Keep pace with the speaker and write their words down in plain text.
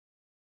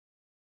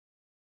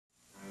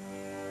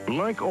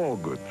Like all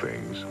good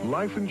things,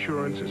 life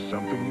insurance is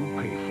something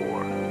you pay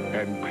for,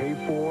 and pay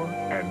for,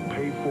 and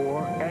pay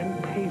for,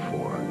 and pay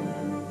for.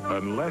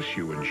 Unless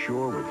you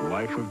insure with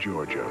Life of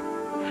Georgia.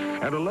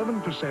 At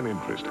 11%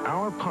 interest,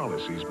 our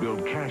policies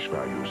build cash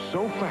values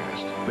so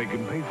fast they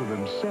can pay for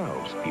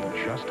themselves in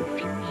just a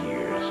few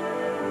years.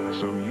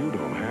 So you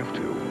don't have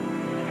to.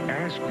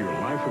 Ask your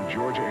Life of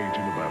Georgia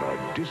agent about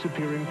our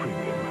disappearing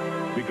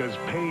premium, because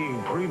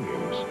paying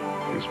premiums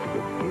is for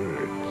the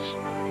birds.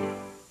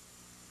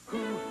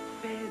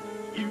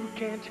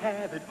 Can't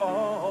have it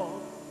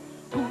all.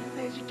 Who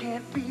says you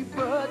can't be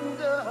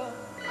buttoned up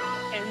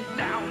and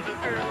down to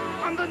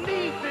earth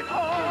underneath it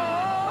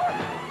all?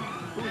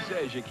 Who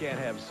says you can't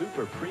have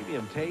super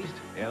premium taste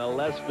and a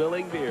less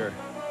filling beer?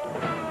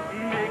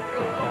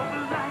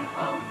 Michelob Light.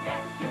 Oh,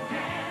 yes, you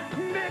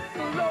can.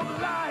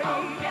 Michelob Light.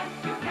 Oh, yes,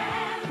 you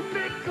can.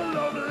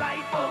 Michelob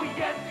Light. Oh,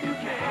 yes, you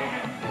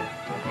can.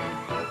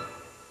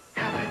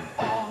 Have it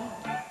all.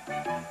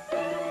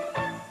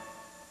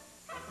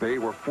 They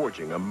were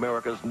forging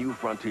America's new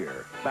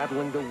frontier,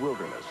 battling the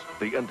wilderness,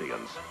 the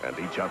Indians, and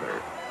each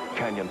other.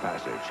 Canyon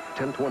Passage,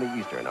 10:20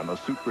 Eastern on the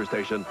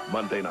Superstation,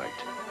 Monday night.